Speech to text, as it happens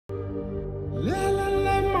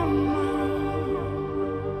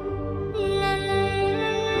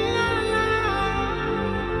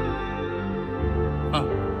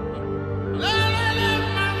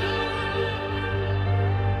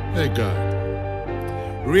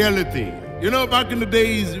reality. You know, back in the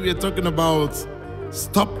days, we were talking about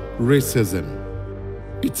stop racism,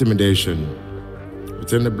 intimidation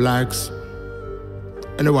between the blacks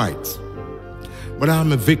and the whites. But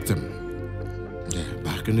I'm a victim. Yeah,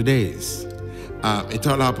 back in the days. It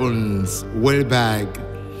all happens way back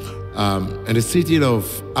in the city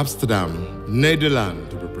of Amsterdam, Netherlands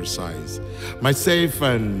to be precise. Myself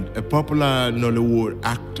and a popular Nollywood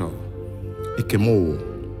actor, Ikemo,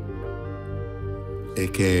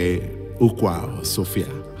 aka Ukwa or Sophia,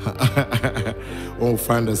 all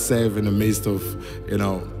find ourselves in the midst of, you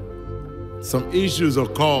know, some issues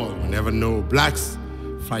occur. We never know. Blacks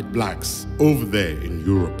fight blacks over there in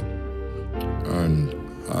Europe. And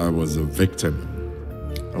I was a victim.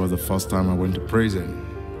 That was the first time I went to prison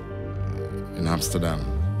in Amsterdam.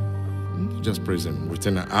 Just prison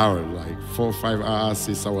within an hour, like 4 or 5 hours,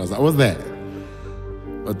 6 hours. I was there.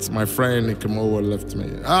 But my friend Ikemowa left me.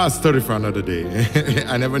 Story for another day.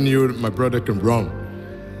 I never knew my brother can run.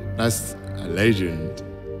 That's a legend.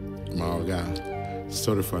 My God.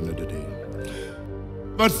 Story for another day.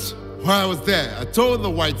 But while I was there, I told the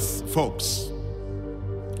white folks,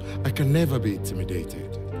 I can never be intimidated.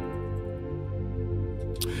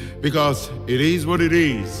 Because it is what it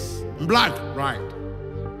is. I'm black, right?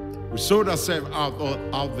 We sold ourselves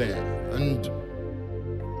out there. And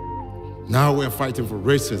now we're fighting for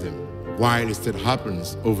racism while it still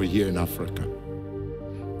happens over here in Africa.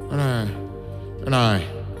 And I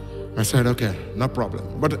said, okay, no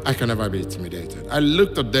problem. But I can never be intimidated. I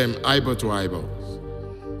looked at them eyeball to eyeball,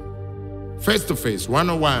 face to face,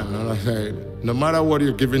 one-on-one, and I said, no matter what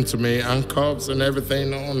you're giving to me, handcuffs and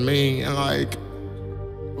everything on me, and like,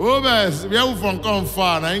 oh, best, we are from come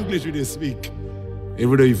far, now English we speak.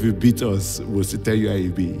 Even though if you beat us, we'll still tell you how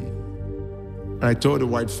you be. And I told the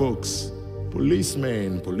white folks,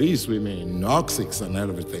 policemen, policewomen, noxics and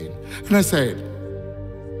everything. And I said,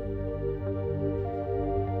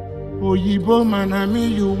 Oyibo man, I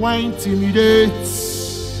mean you want intimidate.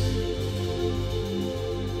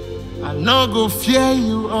 I no go fear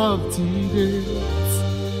you up today.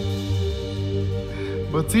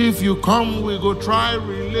 But if you come, we go try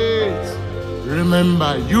relate.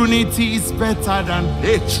 Remember, unity is better than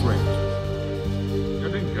hatred. You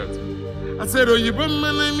didn't get it. I said, Oyibo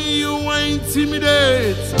man, I mean you want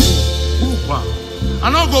intimidate. I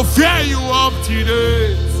no go fear you up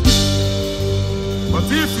today. But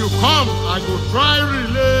if you come, I go try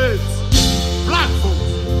relate. Black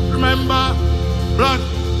folks, remember, blood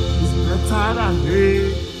is better than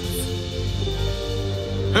hate.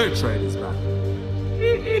 Hatred is bad.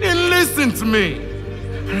 He didn't listen to me.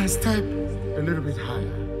 And I stepped a little bit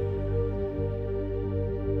higher.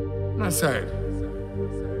 And I said,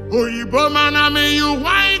 Oyibo man, I mean you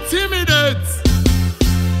want intimidate.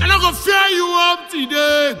 I'm not gonna fear you up to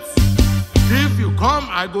date. If you come,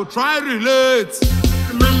 I go try relate.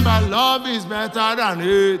 Remember, love is better than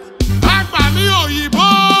hate. Back by me, Oyibo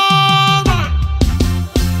man.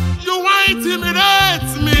 You want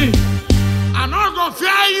intimidate me. I'm not gonna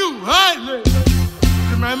fear you. Hey,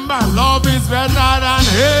 remember, love is better than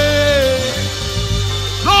hate.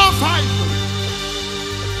 No fighting,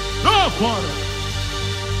 no quarrel.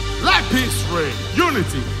 Let peace reign,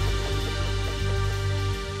 unity.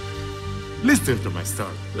 Listen to my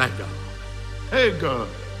story, like that. Hey God,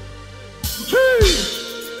 hey,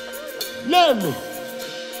 let me.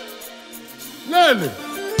 You're in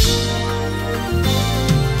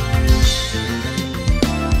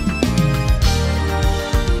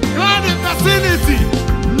the vicinity.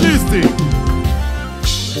 Listen.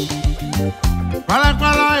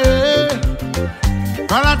 Kpalakala,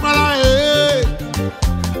 Kpalakala,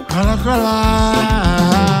 Kpalakala.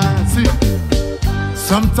 See,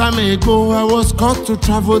 some time ago I was called to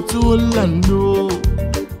travel to Orlando.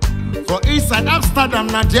 For inside Amsterdam,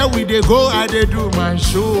 now there we dey go, I dey do my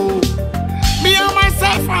show. Me and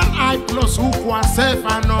myself and I plus Ukwa self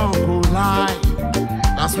and no go lie.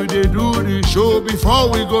 As we dey do the show, before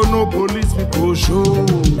we go, no police people show.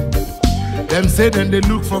 Them say then they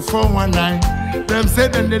look for 419. Them say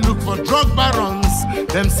then they look for drug barons.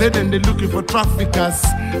 Them say then they looking for traffickers.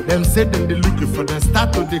 Them say then they looking for the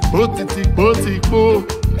start of the go.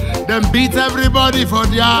 Them beat everybody for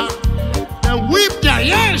their, them whip their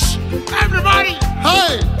yash. Everybody,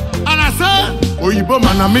 hey. And I said, Oyibo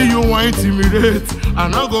man, I mean you want intimidate. I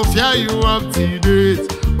no go fear you up to date.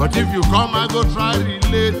 But if you come, I go try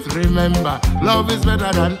relate. Remember, love is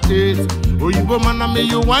better than hate. Oyibo man, I mean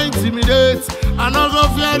you want intimidate. I no go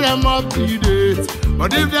fear them up to date.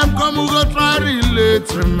 But if them come, we go try relate.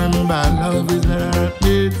 Remember, love is better than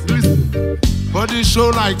hate. Listen. But the show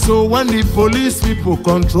like so, when the police people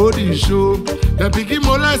control the show, They begin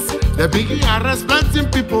molest, they begin arresting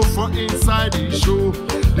people for inside the show.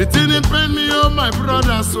 The thing in pain me, oh my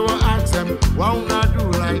brother, so I ask them, why would I do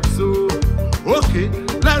like so? Okay,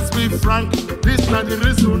 let's be frank, this not the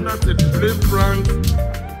reason not to play frank.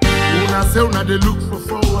 Una say una they look for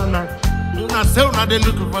 419, una say una they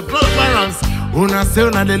looking for drug barons, una say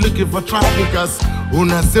una they looking for traffickers,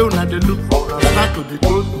 una say una they look for a stack of the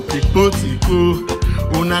boat,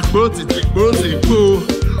 una boat,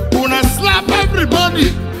 una slap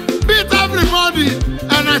everybody, beat everybody,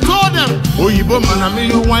 and I told them, Oyibo man, I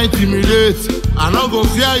mean you want intimidate, I not go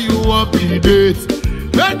fear you up in the date.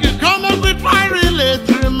 Make you come up with my relate,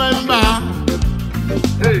 remember.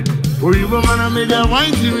 Hey, Oyibo man, I mean they want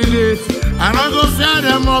intimidate, I not go fear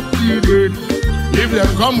them up in the date. If they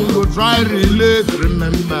come, we go try relate,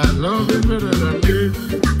 remember, love is better than hate.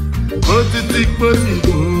 Go to tick,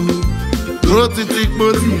 go to tick,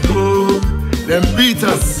 go. Them beat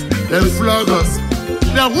us, them flog us,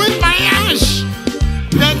 they whip my ash,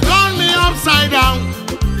 they turn me upside down,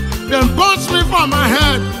 they punch me from my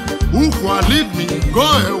head. Who can leave me? Go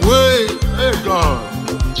away. Hey God,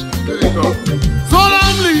 hey God.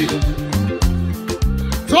 Solemnly,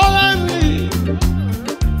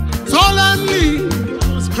 I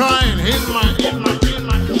was crying in my.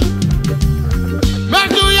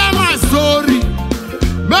 Make you hear my story.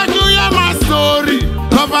 Make you hear my story.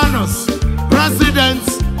 Governors, presidents,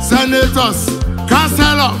 senators,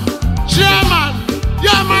 councillors, chairman,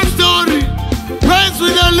 hear my story. Friends we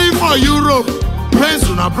don't live for Europe. Friends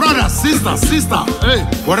with our brother, sister, hey,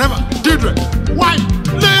 whatever, children. Why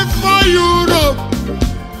live for Europe?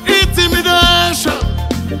 Intimidation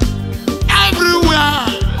everywhere.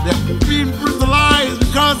 They're being brutalized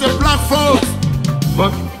because they're black folks.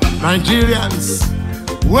 But Nigerians,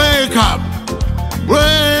 wake up,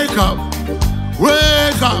 wake up,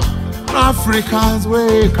 wake up. Africans,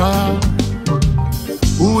 wake up.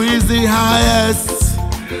 Who is the highest?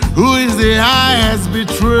 Who is the highest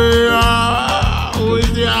betrayer? Who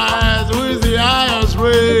is the highest? Who is the highest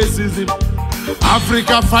racism?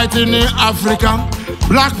 Africa fighting in Africa.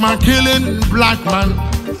 Black man killing black man.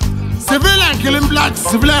 Civilian killing black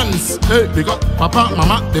civilians. Hey, because Papa,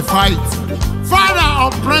 Mama, they fight.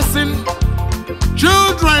 Father oppressing.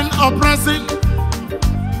 Children oppressing.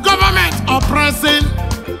 Government oppressing.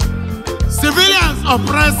 Civilians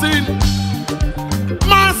oppressing.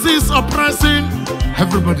 Masses oppressing.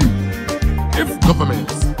 Everybody. If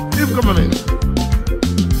government.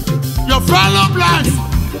 Your fellow blacks.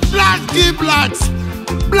 Blacks keep blacks.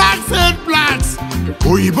 Blacks hate blacks.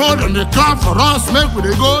 Oyibo and they clap for us. Make we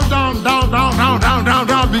go down,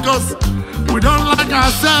 because we don't like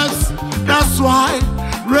ourselves. That's why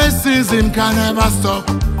racism can never stop.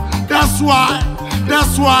 That's why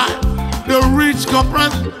the rich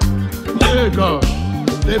corporate. There you go.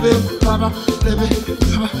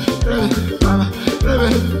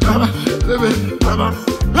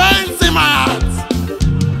 Pains in my heart.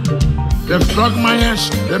 Them drug my ash,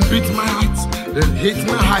 them beat my heart, them hit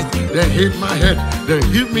my height, they hit my head, they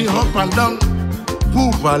hit me up and down.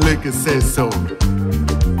 Who Maleke says so?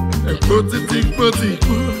 Them go to tick, them go to tick,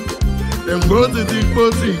 them go to tick,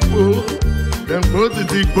 them go.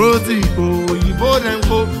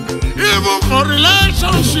 Even for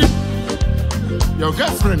relationship, your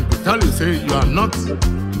girlfriend will tell you, say you are not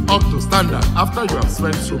up to standard after you have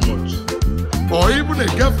spent so much. Or even a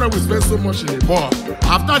girlfriend will spend so much in a bar.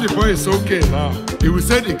 After the boy is okay now, he will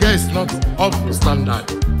say the guy is not up to standard.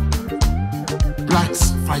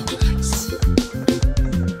 Blacks fight blacks.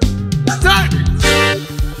 Stand it!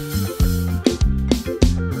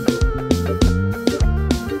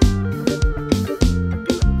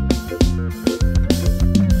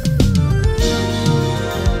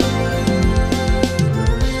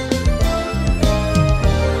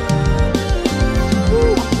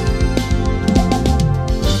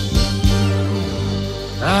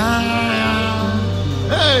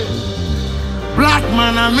 Black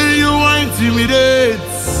man, I mean you want intimidate.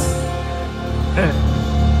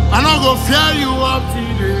 I'm not gonna fear you up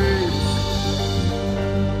today.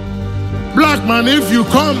 Black man, if you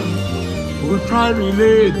come, we'll try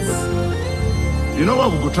relate. You know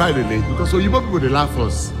what we could try relate? Because so you people they laugh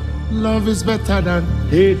us. Love is better than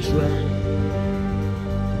hatred.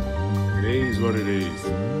 It is what it is.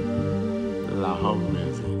 Lahor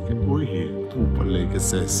music. We here, Kpalakala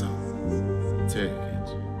says so. Take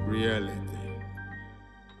it. Reality.